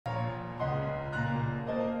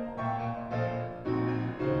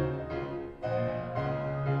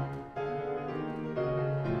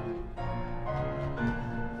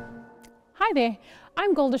Hi there,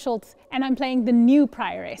 I'm Golda Schultz and I'm playing the new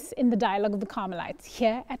prioress in the Dialogue of the Carmelites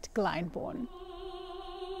here at Glyndebourne.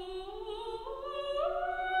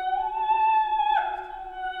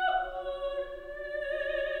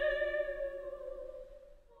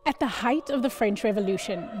 At the height of the French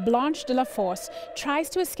Revolution, Blanche de la Force tries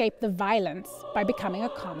to escape the violence by becoming a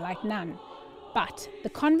Carmelite nun. But the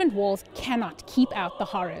convent walls cannot keep out the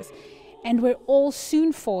horrors, and we're all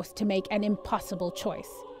soon forced to make an impossible choice: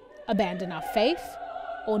 abandon our faith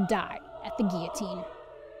or die at the guillotine.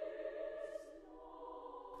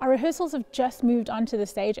 Our rehearsals have just moved onto the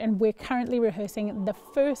stage and we're currently rehearsing the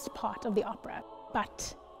first part of the opera.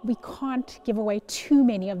 But we can't give away too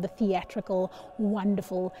many of the theatrical,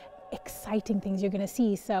 wonderful, exciting things you're going to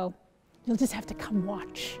see, so you'll just have to come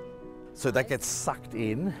watch. So that gets sucked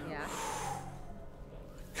in, Yeah.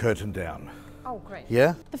 curtain down. Oh, great.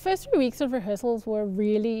 Yeah? The first 3 weeks of rehearsals were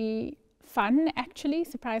really fun, actually,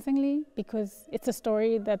 surprisingly, because it's a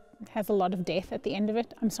story that has a lot of death at the end of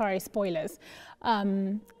it. I'm sorry, spoilers.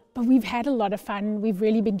 But we've had a lot of fun. We've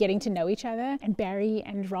really been getting to know each other, and Barrie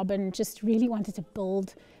and Robin just really wanted to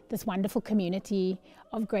build this wonderful community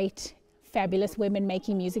of great, fabulous women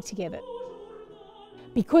making music together.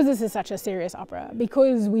 Because this is such a serious opera,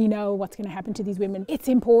 because we know what's going to happen to these women, it's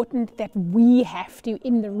important that we have to,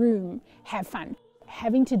 in the room, have fun.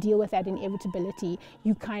 Having to deal with that inevitability,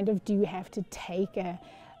 you kind of do have to take a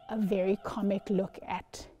very comic look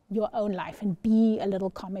at your own life and be a little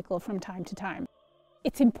comical from time to time.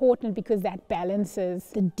 It's important because that balances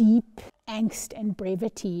the deep angst and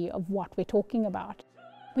brevity of what we're talking about.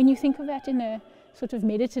 When you think of that in a sort of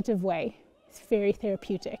meditative way, it's very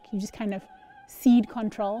therapeutic. You just kind of cede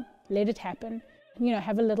control, let it happen, you know,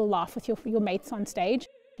 have a little laugh with your mates on stage,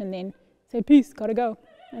 and then say, peace, gotta go.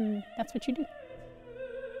 And that's what you do.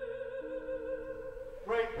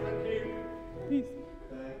 Great, thank you. Peace.